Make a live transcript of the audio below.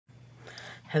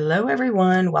Hello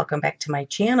everyone, welcome back to my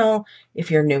channel.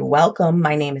 If you're new, welcome.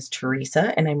 My name is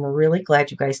Teresa and I'm really glad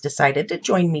you guys decided to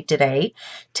join me today.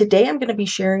 Today I'm going to be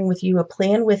sharing with you a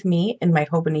plan with me in my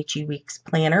Hobonichi Weeks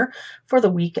planner for the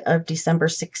week of December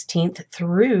 16th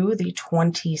through the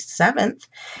 27th.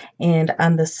 And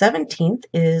on the 17th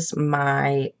is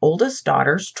my oldest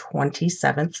daughter's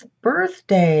 27th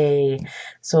birthday.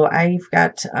 So I've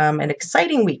got an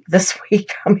exciting week this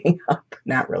week coming up.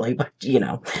 Not really, but you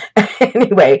know.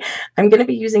 Anyway, I'm going to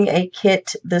be using a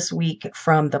kit this week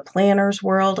from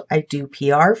ThePlannersWorld. I do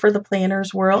PR for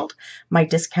ThePlannersWorld. My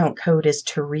discount code is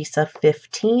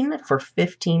Teresa15 for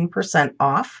 15%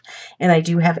 off. And I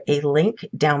do have a link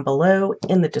down below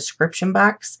in the description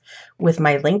box with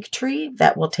my link tree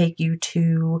that will take you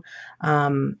to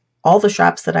all the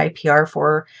shops that I PR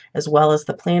for, as well as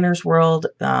ThePlannersWorld.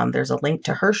 There's a link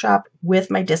to her shop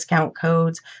with my discount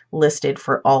codes listed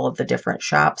for all of the different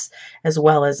shops, as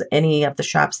well as any of the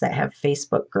shops that have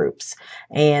Facebook groups.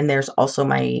 And there's also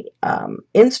my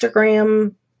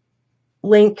Instagram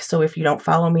link. So if you don't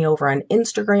follow me over on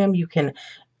Instagram, you can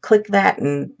click that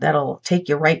and that'll take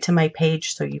you right to my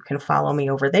page so you can follow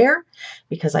me over there,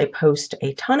 because I post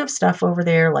a ton of stuff over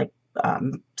there, like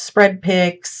spread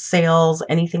pics, sales,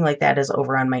 anything like that is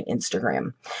over on my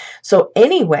Instagram. So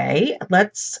anyway,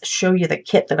 let's show you the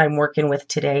kit that I'm working with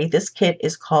today. This kit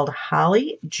is called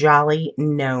Holly Jolly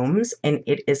Gnomes, and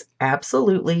it is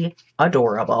absolutely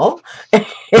adorable.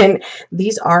 And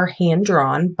these are hand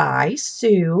drawn by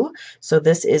Sue. So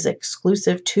this is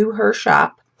exclusive to her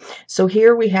shop. So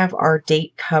here we have our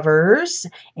date covers,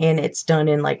 and it's done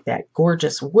in like that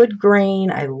gorgeous wood grain.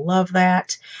 I love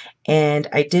that. And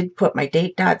I did put my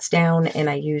date dots down, and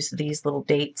I used these little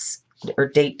dates or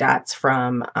date dots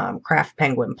from Craft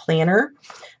Penguin Planner.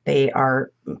 They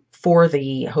are for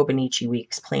the Hobonichi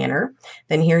Weeks planner.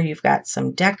 Then here you've got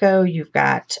some deco. You've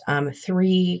got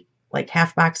three like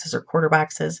half boxes or quarter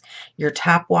boxes, your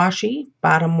top washi,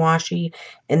 bottom washi,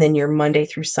 and then your Monday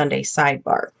through Sunday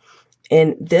sidebar.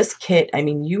 In this kit, I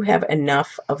mean, you have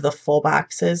enough of the full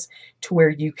boxes to where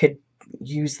you could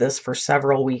use this for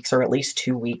several weeks or at least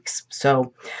 2 weeks.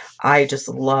 So I just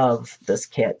love this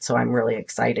kit. So I'm really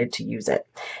excited to use it.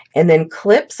 And then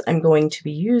clips, I'm going to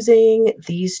be using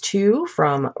these two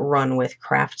from Run with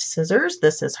Craft Scissors.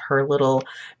 This is her little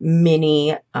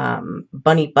mini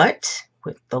bunny butt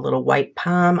with the little white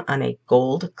palm on a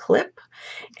gold clip.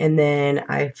 And then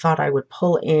I thought I would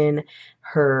pull in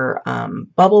her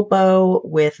bubble bow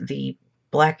with the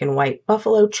black and white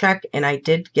buffalo check, and I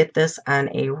did get this on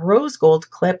a rose gold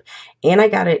clip, and I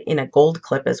got it in a gold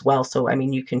clip as well. So I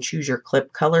mean, you can choose your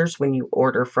clip colors when you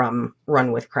order from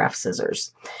Run with Craft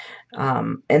Scissors.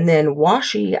 And then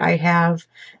washi, I have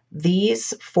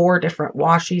these 4 different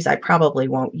washies. I probably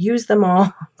won't use them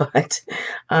all, but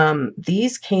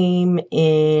these came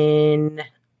in,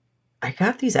 I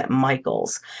got these at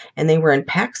Michael's, and they were in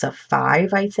packs of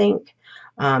 5, I think.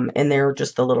 And they're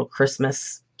just the little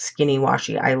Christmas skinny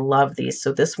washi. I love these.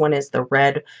 So this one is the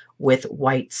red with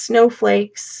white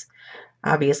snowflakes.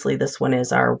 Obviously, this one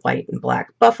is our white and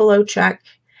black buffalo check.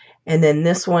 And then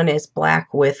this one is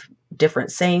black with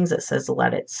different sayings. It says,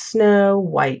 "Let it snow,"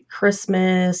 "White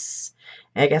Christmas."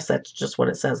 I guess that's just what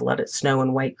it says, "Let it snow"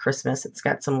 and "White Christmas." It's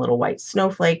got some little white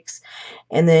snowflakes.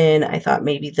 And then I thought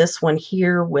maybe this one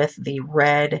here with the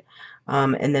red,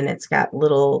 and then it's got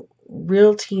little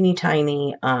real teeny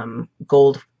tiny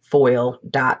gold foil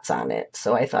dots on it.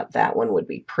 So I thought that one would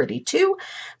be pretty too.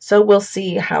 So we'll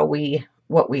see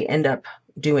what we end up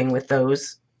doing with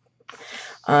those.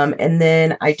 And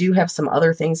then I do have some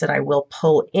other things that I will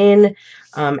pull in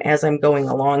as I'm going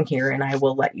along here, and I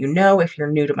will let you know. If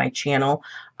you're new to my channel,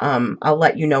 I'll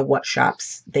let you know what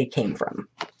shops they came from.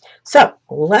 So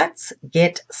let's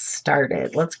get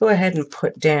started. Let's go ahead and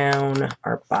put down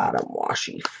our bottom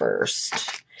washi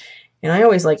first. And I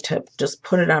always like to just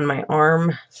put it on my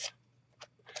arm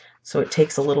so it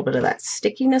takes a little bit of that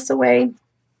stickiness away.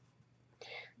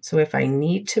 So if I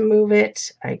need to move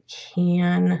it, I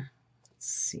can. Let's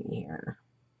see here.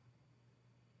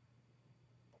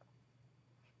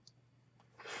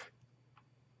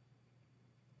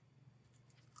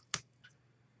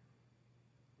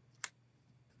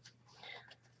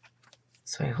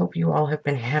 So I hope you all have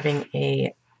been having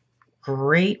a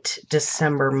great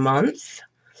December month.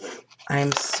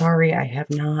 I'm sorry I have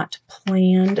not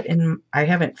planned, and I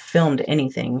haven't filmed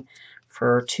anything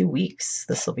for 2 weeks.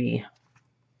 This will be,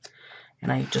 and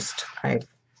I've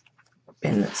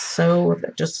been so,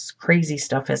 just crazy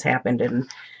stuff has happened, and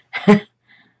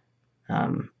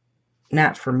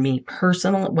not for me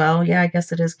personally. Well, yeah, I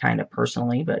guess it is kind of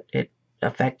personally, but it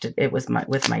was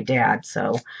with my dad.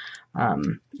 So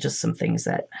just some things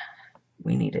that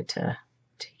we needed to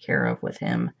take care of with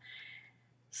him.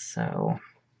 So,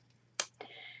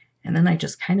 and then I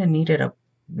just kind of needed a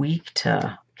week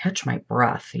to catch my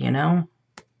breath, you know?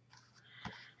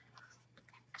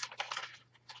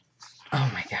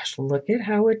 Oh my gosh, look at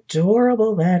how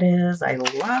adorable that is. I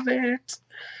love it.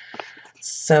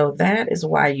 So that is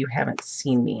why you haven't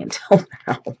seen me until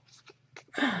now.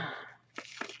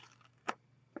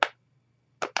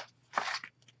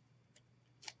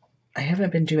 I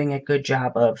haven't been doing a good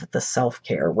job of the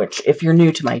self-care, which if you're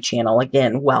new to my channel,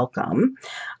 again, welcome.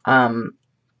 I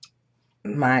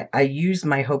use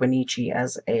my Hobonichi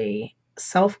as a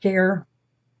self-care,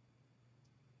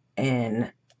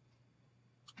 and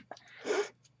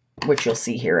which you'll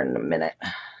see here in a minute.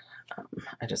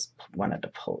 I just wanted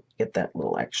to get that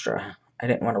little extra. I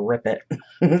didn't want to rip it,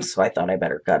 so I thought I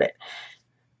better cut it.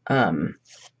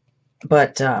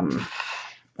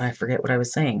 I forget what I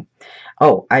was saying.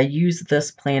 Oh, I use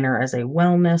this planner as a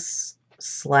wellness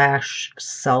 /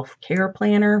 self-care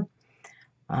planner.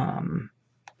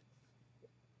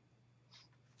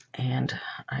 And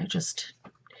I just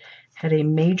had a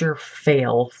major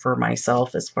fail for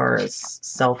myself as far as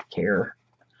self-care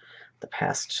the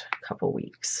past couple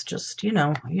weeks. Just, you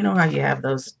know how you have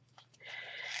those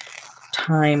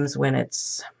times when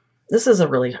this is a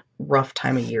really rough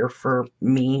time of year for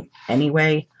me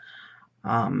anyway.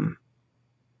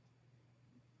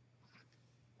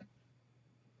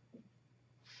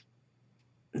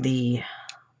 The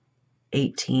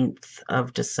 18th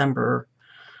of December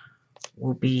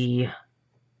will be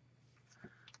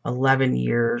 11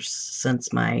 years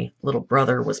since my little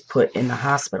brother was put in the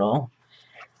hospital.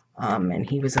 And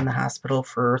he was in the hospital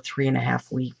for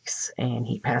 3.5 weeks, and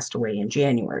he passed away in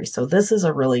January. So this is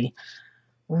a really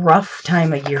rough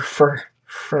time of year for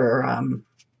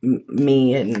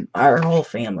me and our whole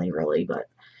family, really, but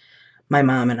my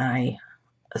mom and I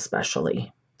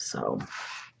especially. So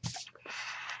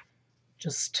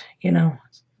just,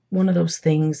 one of those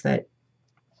things that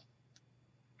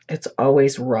it's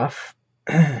always rough.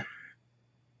 And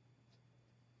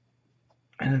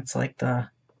it's like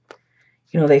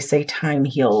they say time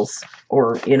heals,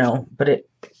 or, but it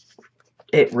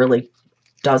really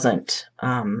doesn't,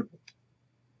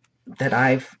 that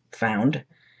I've found.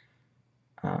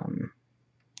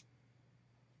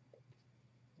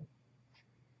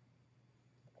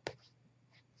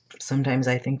 Sometimes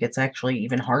I think it's actually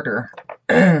even harder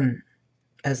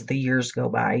as the years go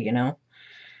by,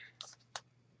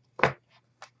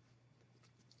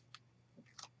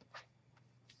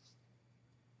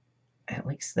 At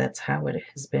least that's how it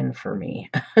has been for me.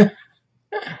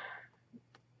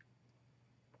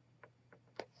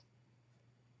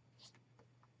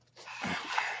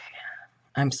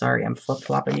 I'm sorry, I'm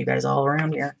flip-flopping you guys all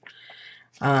around here.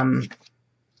 I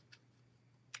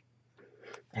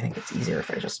think it's easier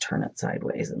if I just turn it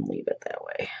sideways and leave it that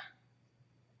way.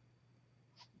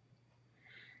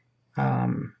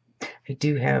 I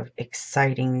do have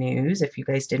exciting news. If you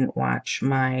guys didn't watch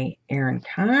my Erin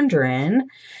Condren,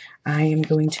 I am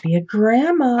going to be a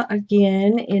grandma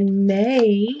again in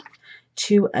May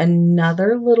to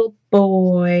another little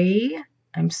boy.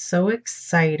 I'm so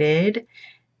excited.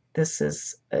 This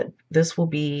will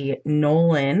be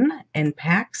Nolan and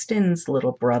Paxton's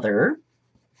little brother.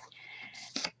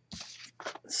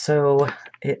 So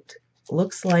it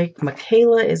looks like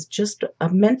Michaela is just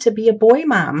meant to be a boy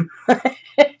mom.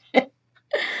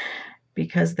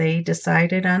 Because they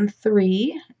decided on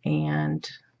 3,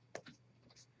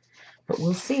 but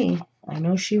we'll see. I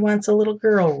know she wants a little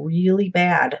girl really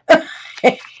bad.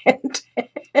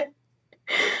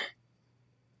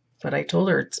 But I told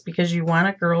her it's because you want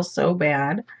a girl so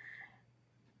bad.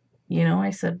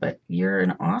 I said, but you're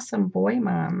an awesome boy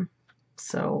mom.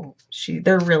 So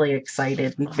they're really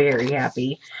excited and very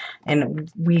happy. And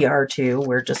we are too.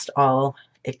 We're just all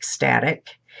ecstatic.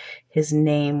 His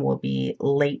name will be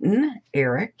Lawton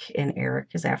Eric, and Eric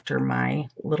is after my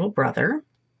little brother.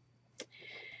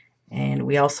 And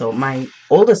we also, my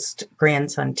oldest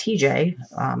grandson, TJ,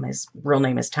 his real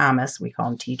name is Thomas. We call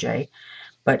him TJ.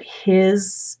 But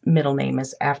his middle name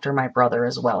is after my brother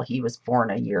as well. He was born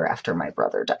a year after my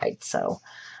brother died. So,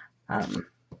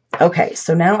 okay.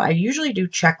 So now I usually do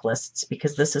checklists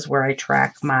because this is where I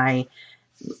track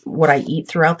what I eat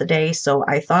throughout the day. So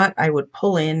I thought I would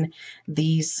pull in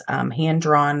these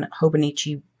hand-drawn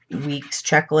Hobonichi Weeks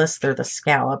checklists. They're the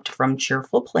scalloped from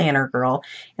Cheerful Planner Girl.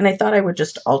 And I thought I would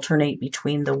just alternate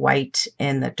between the white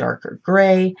and the darker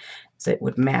gray, so it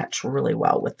would match really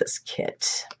well with this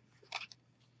kit.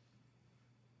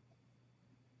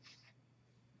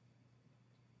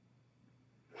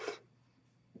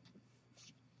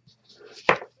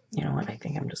 You know what? I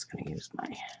think I'm just going to use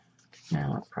my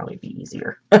Now it'll probably be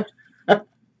easier.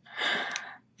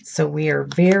 So we are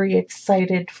very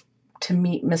excited to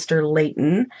meet Mr.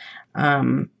 Lawton.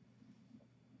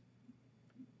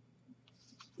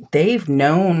 They've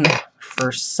known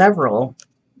for several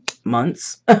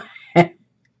months.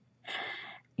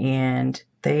 And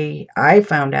I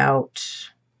found out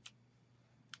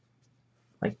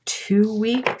like 2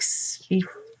 weeks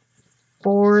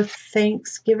before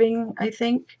Thanksgiving, I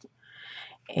think.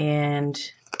 And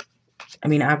I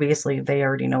mean, obviously they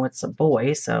already know it's a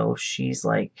boy, so she's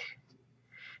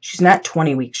not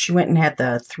 20 weeks. She went and had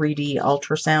the 3D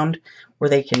ultrasound where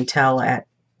they can tell at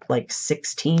like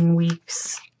 16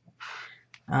 weeks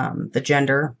the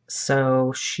gender.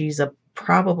 So she's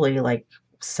probably like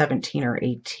 17 or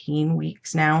 18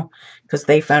 weeks now, because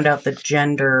they found out the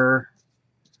gender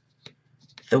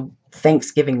the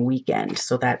Thanksgiving weekend,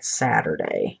 so that's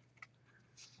Saturday.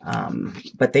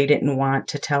 But they didn't want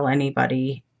to tell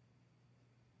anybody,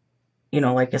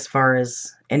 like as far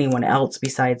as anyone else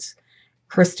besides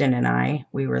Kristen and I.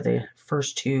 We were the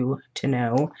first two to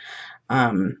know.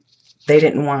 They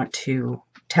didn't want to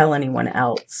tell anyone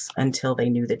else until they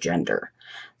knew the gender.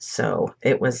 So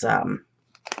it was a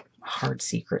hard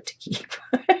secret to keep.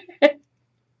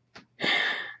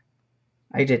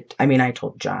 I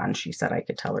told John. She said I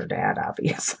could tell her dad,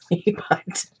 obviously,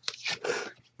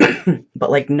 but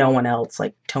like no one else,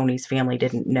 like Tony's family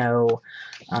didn't know,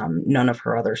 none of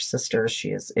her other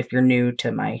sisters. If you're new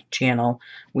to my channel,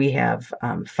 we have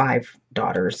 5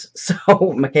 daughters,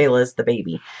 so Michaela is the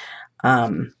baby.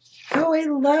 Oh, I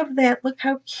love that. Look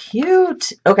how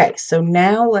cute. Okay, so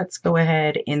now let's go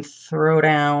ahead and throw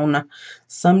down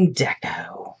some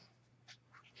deco.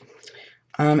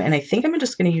 And I think I'm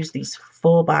just going to use these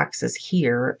full boxes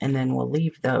here, and then we'll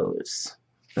leave those.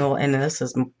 Well, and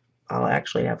I'll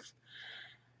actually have,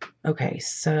 okay,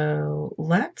 so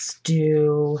let's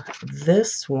do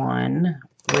this one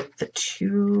with the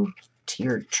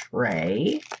 2-tiered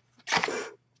tray.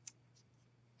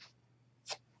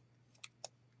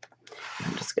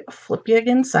 I'm just going to flip you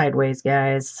again sideways,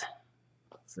 guys.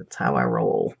 That's how I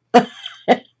roll.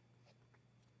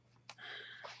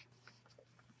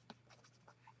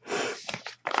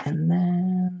 And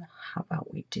then how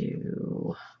about we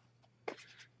do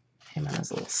him on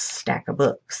his little stack of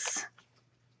books.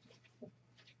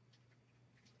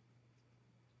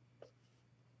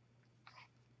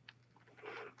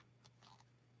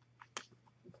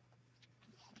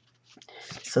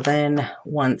 So then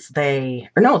once did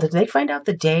they find out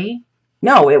the day?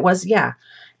 No, it was, yeah,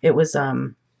 it was,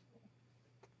 hold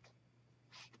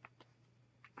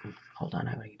on,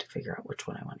 I need to figure out which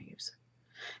one I want to use.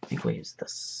 I think we'll use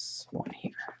this one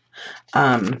here.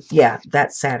 Yeah,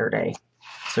 that's Saturday.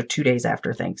 So 2 days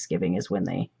after Thanksgiving is when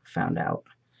they found out.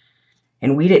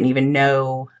 And we didn't even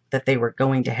know that they were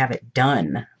going to have it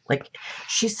done. Like,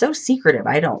 she's so secretive.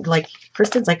 I don't, like,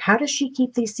 Kristen's like, how does she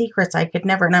keep these secrets? I could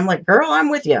never. And I'm like, girl,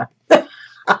 I'm with you.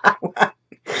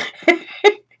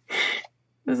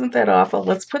 Isn't that awful?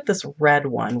 Let's put this red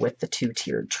one with the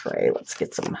 2-tiered tray. Let's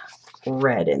get some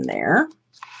red in there.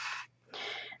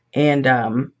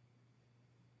 And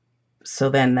so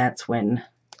then that's when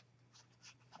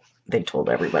they told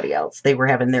everybody else. They were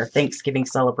having their Thanksgiving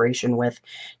celebration with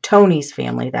Tony's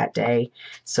family that day.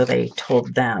 So they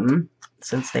told them,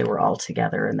 since they were all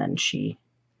together, and then she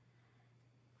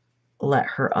let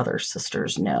her other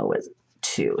sisters know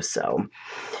too. So,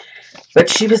 but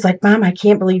she was like, Mom, I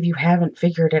can't believe you haven't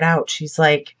figured it out. She's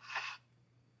like,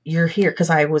 you're here.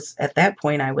 Because at that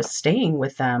point, I was staying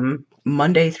with them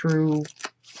Monday through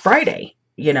Friday,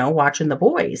 watching the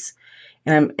boys.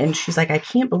 And she's like, I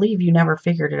can't believe you never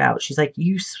figured it out. She's like,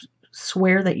 you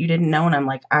swear that you didn't know? And I'm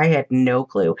like, I had no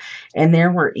clue. And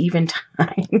there were even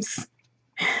times,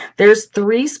 there's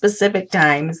 3 specific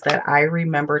times that I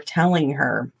remember telling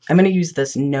her, I'm going to use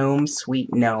this gnome,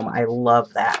 sweet gnome. I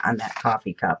love that on that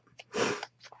coffee cup.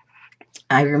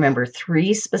 I remember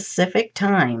 3 specific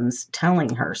times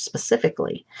telling her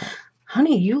specifically,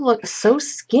 honey, you look so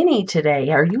skinny today.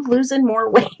 Are you losing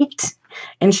more weight?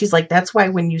 And she's like, that's why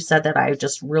when you said that, I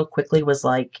just real quickly was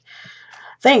like,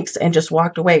 thanks, and just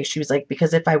walked away. She was like,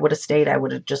 because if I would have stayed, I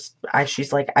would have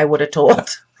she's like, I would have told.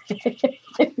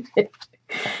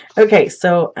 Okay,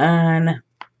 so on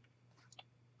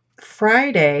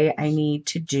Friday, I need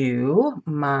to do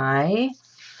my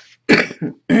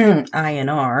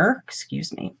INR,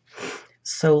 excuse me.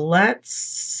 So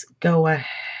let's go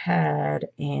ahead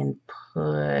and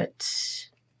let's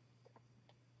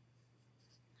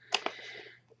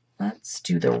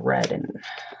do the red in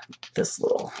this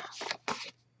little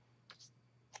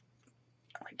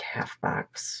like half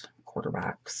box, quarter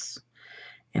box,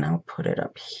 and I'll put it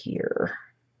up here.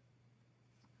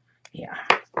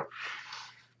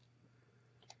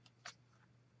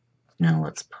 Now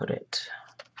let's put it,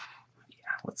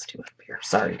 yeah, let's do it up here.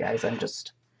 Sorry guys, I'm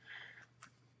just,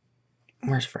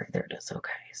 where's Fred? There it is.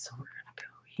 Okay, so we're gonna go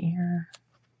here.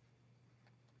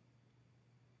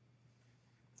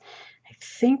 I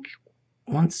think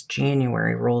once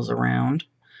January rolls around,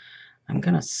 I'm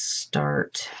gonna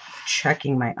start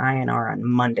checking my INR on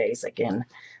Mondays again.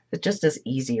 It just is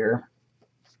easier.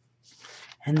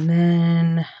 And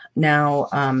then now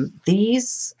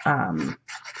these,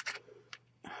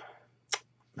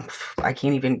 I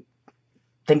can't even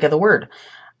think of the word.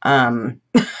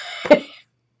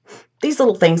 These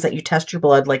little things that you test your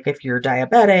blood, like if you're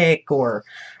diabetic, or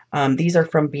these are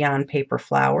from Beyond Paper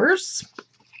Flowers.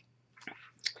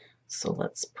 So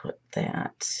let's put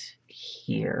that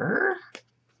here.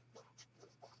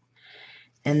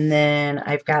 And then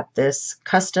I've got this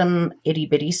custom itty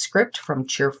bitty script from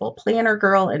Cheerful Planner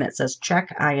Girl, and it says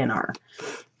check INR.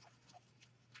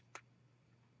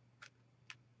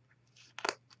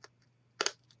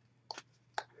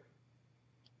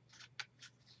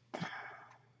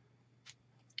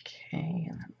 Okay,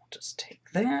 and then we'll just take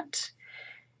that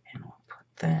and we'll put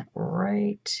that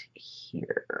right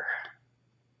here.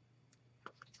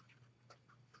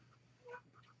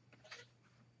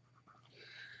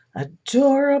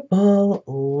 Adorable.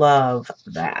 Love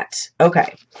that.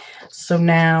 Okay, so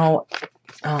now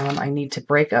I need to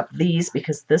break up these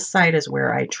because this side is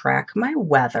where I track my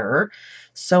weather.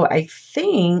 So I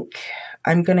think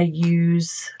I'm going to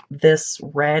use this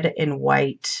red and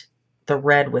white, the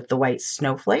red with the white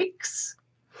snowflakes.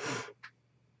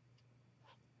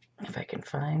 If I can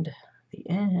find the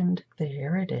end,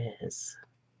 there it is.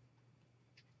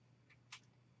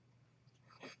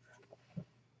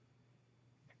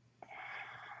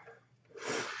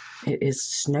 It is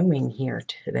snowing here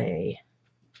today.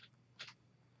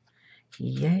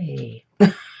 Yay.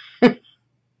 The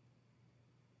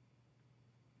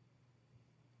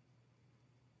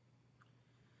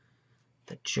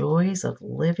joys of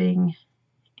living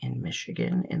in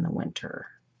Michigan in the winter.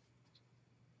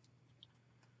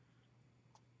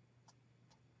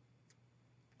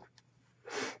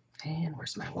 And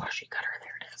where's my washi cutter?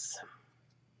 There it is.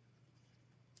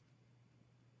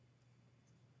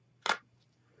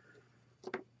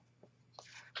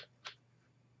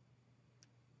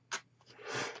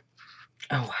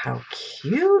 Oh, how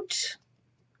cute.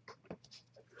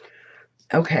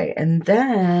 Okay, and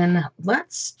then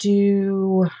let's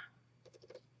do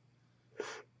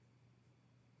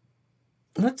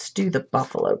the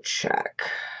buffalo check.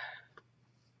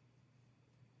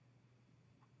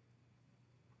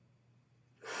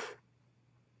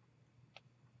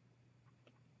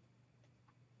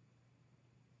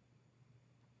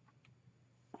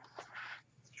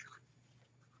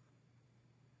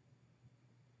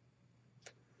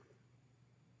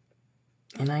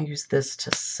 And I use this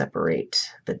to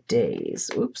separate the days.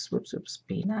 Oops, whoops, oops,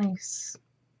 be nice.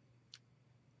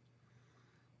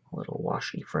 Little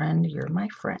washi friend, you're my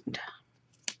friend.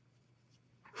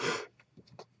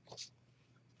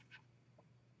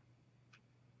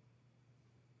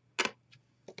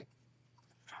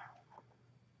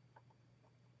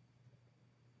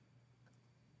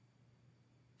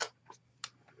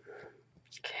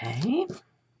 Okay.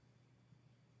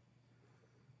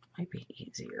 Might be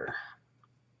easier.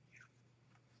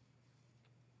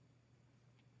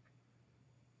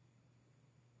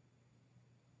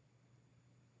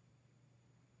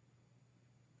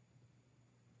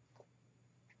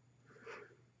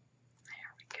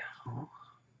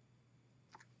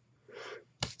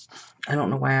 I don't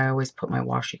know why I always put my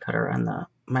washi cutter on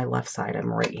my left side.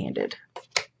 I'm right-handed.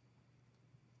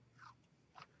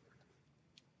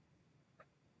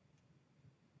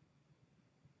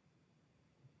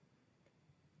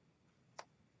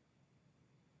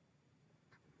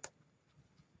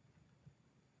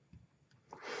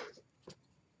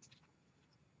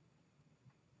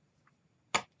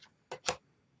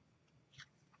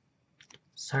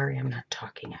 Sorry, I'm not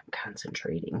talking. I'm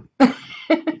concentrating.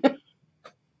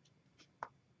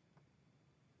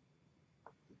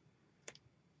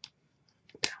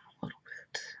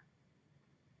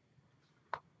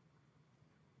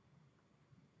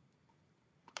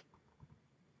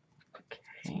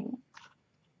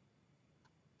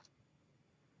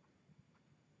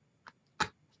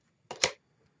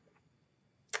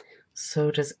 So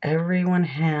does everyone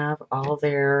have all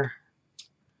their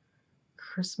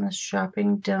Christmas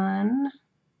shopping done?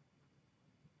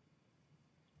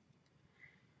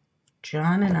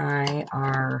 John and I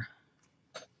are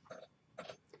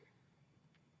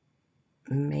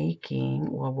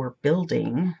we're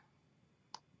building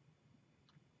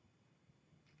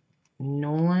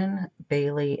Nolan,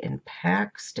 Bailey, and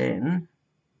Paxton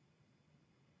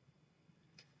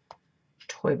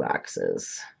toy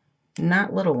boxes.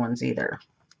 Not little ones either.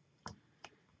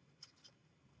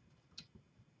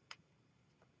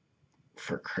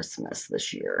 For Christmas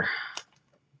this year.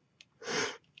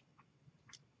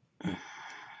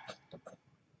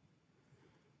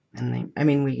 And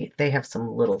they have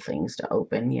some little things to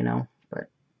open, you know, but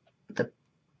the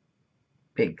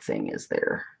big thing is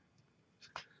their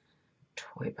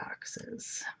toy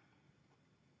boxes.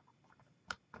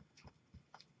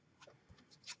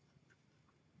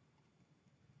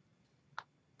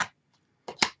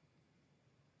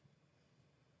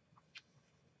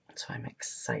 So I'm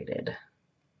excited.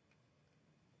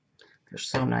 They're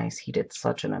so nice. He did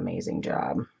such an amazing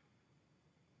job.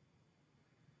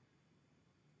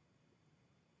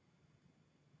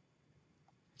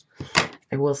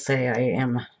 I will say I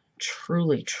am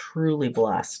truly, truly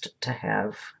blessed to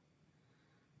have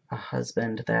a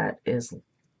husband that is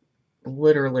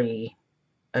literally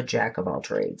a jack of all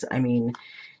trades. I mean,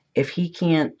 if he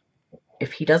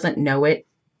doesn't know it,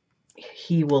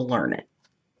 he will learn it.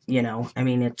 You know, I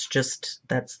mean, it's just,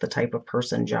 that's the type of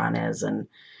person John is, and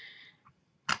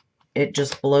it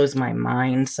just blows my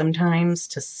mind sometimes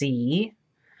to see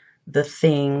the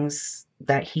things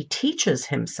that he teaches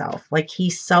himself. Like, he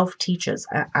self-teaches.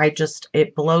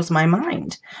 It blows my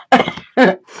mind.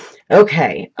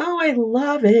 Okay. Oh, I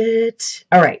love it.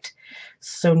 All right.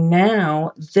 So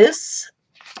now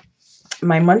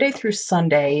my Monday through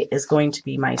Sunday is going to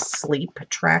be my sleep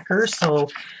tracker. So,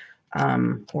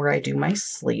 where I do my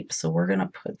sleep. So we're going to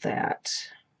put that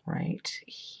right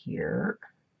here.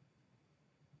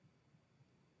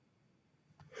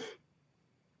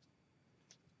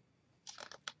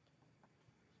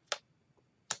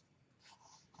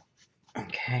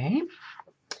 Okay.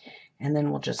 And then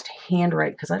we'll just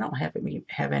handwrite, because I don't have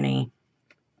any.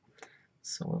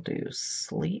 So we'll do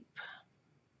sleep.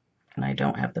 And I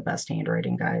don't have the best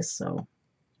handwriting, guys, so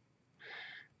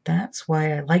that's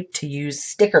why I like to use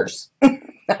stickers.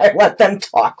 I let them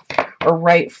talk or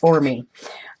write for me.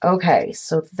 Okay,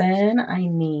 so then I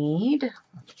need,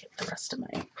 let me get the rest of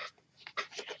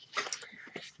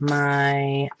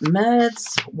my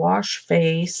meds, wash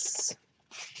face,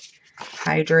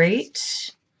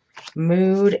 hydrate,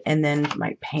 mood, and then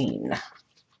my pain.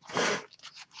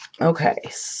 Okay,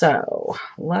 so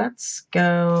let's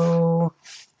go.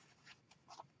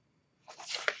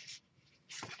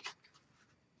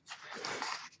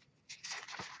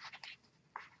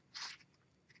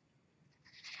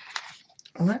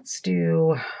 Let's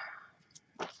do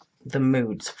the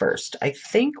moods first. I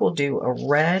think we'll do a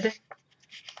red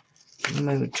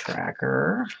mood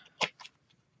tracker.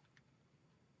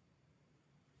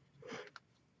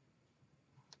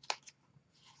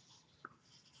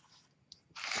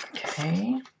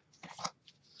 Okay.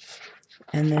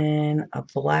 And then a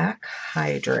black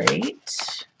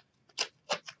hydrate.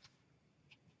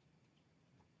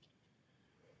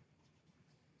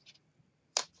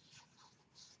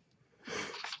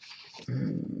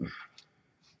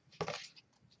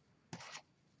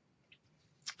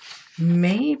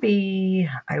 Maybe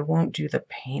I won't do the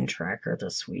pain tracker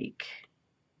this week,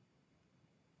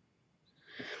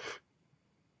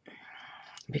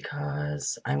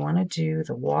 because I want to do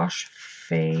the wash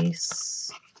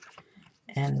face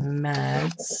and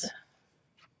meds.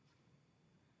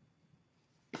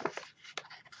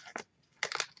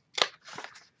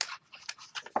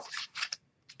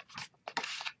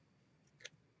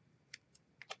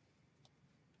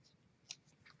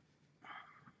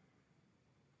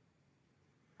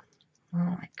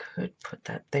 Well, I could put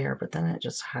that there, but then it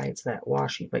just hides that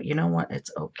washi. But you know what? It's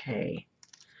okay,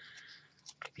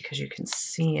 because you can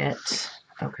see it.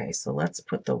 Okay, so let's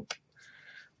put the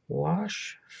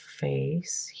wash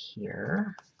face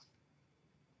here.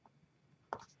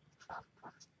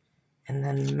 And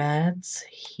then meds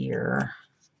here.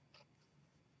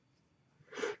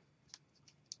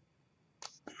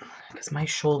 Because my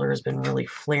shoulder has been really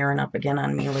flaring up again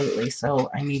on me lately, so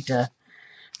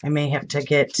I may have to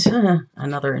get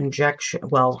another injection.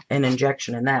 Well, an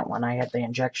injection in that one. I had the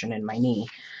injection in my knee.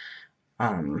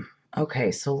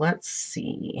 Okay, so let's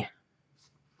see.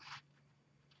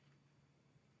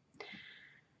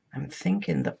 I'm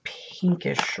thinking the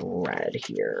pinkish red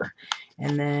here.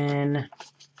 And then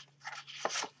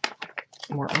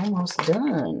we're almost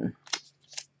done.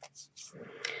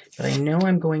 But I know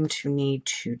I'm going to need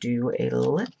to do a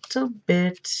little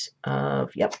bit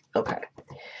of, yep, okay.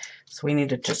 So we need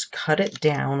to just cut it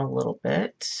down a little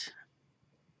bit.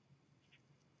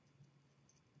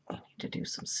 We need to do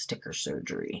some sticker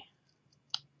surgery.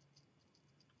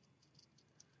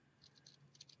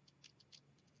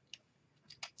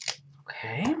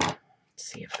 Okay, let's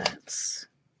see if that's,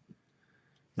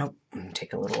 nope, take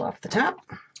take a little off the top.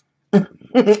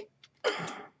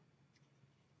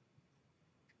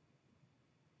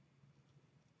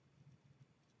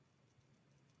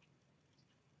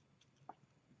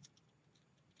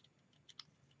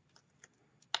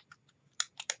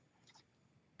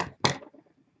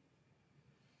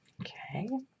 Okay.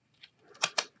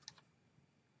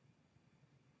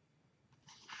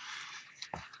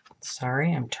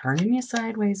 Sorry, I'm turning you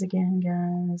sideways again,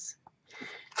 guys.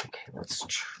 Okay, let's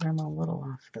trim a little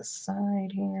off the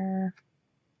side here.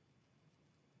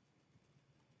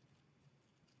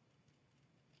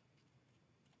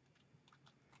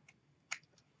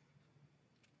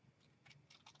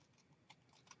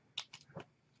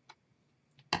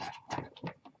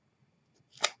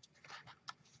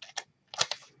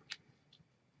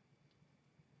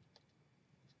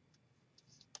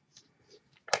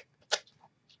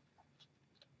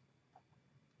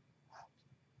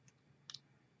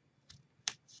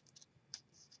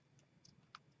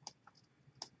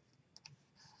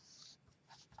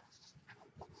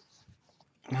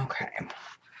 Okay.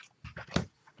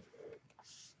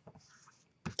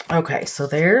 Okay, so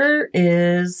there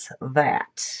is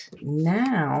that.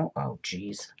 Now, oh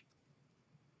geez.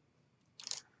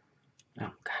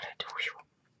 Oh, got it.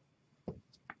 Whew.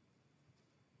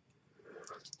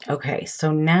 Okay,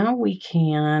 so now we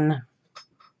can,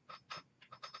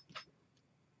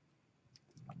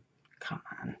 come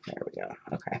on, there we go.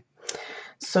 Okay.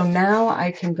 So now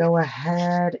I can go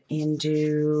ahead and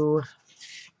do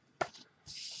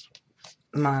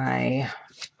my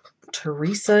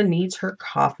Teresa Needs Her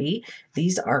Coffee.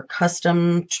 These are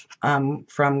custom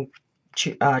from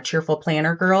Cheerful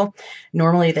Planner Girl.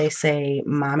 Normally they say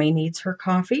Mommy Needs Her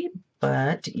Coffee,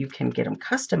 but you can get them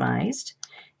customized,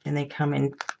 and they come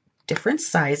in different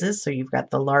sizes. So you've got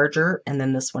the larger, and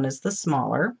then this one is the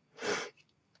smaller.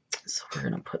 So we're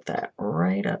going to put that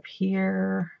right up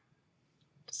here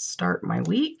to start my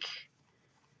week,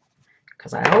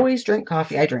 because I always drink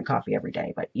coffee. I drink coffee every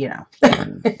day, but you know.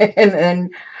 And then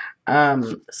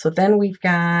so then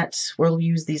we'll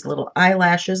use these little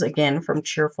eyelashes again from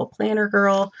Cheerful Planner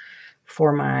Girl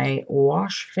for my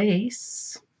wash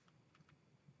face.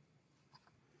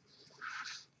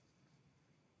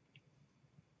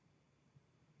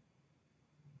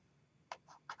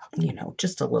 You know,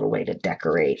 just a little way to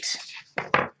decorate.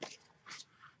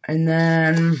 And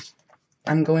then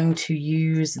I'm going to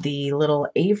use the little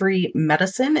Avery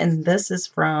Medicine, and this is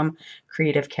from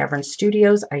Creative Cavern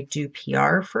Studios. I do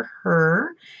PR for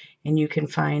her, and you can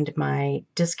find my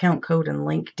discount code and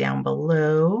link down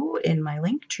below in my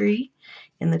link tree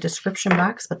in the description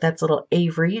box. But that's little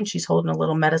Avery, and she's holding a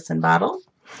little medicine bottle.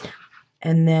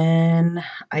 And then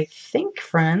I think,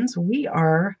 friends, we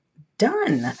are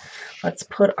done. Let's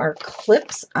put our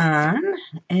clips on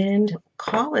and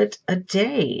call it a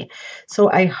day.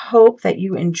 So I hope that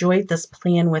you enjoyed this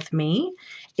plan with me.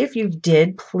 If you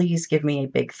did, please give me a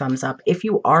big thumbs up. If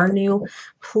you are new,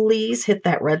 please hit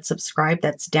that red subscribe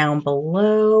that's down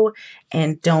below.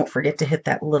 And don't forget to hit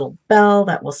that little bell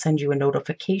that will send you a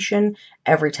notification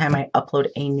every time I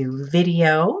upload a new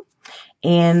video.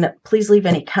 And please leave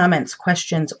any comments,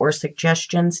 questions, or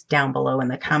suggestions down below in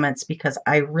the comments, because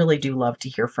I really do love to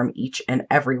hear from each and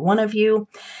every one of you.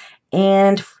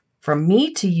 And from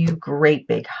me to you, great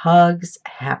big hugs,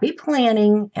 happy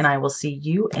planning, and I will see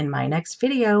you in my next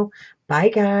video. Bye,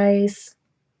 guys.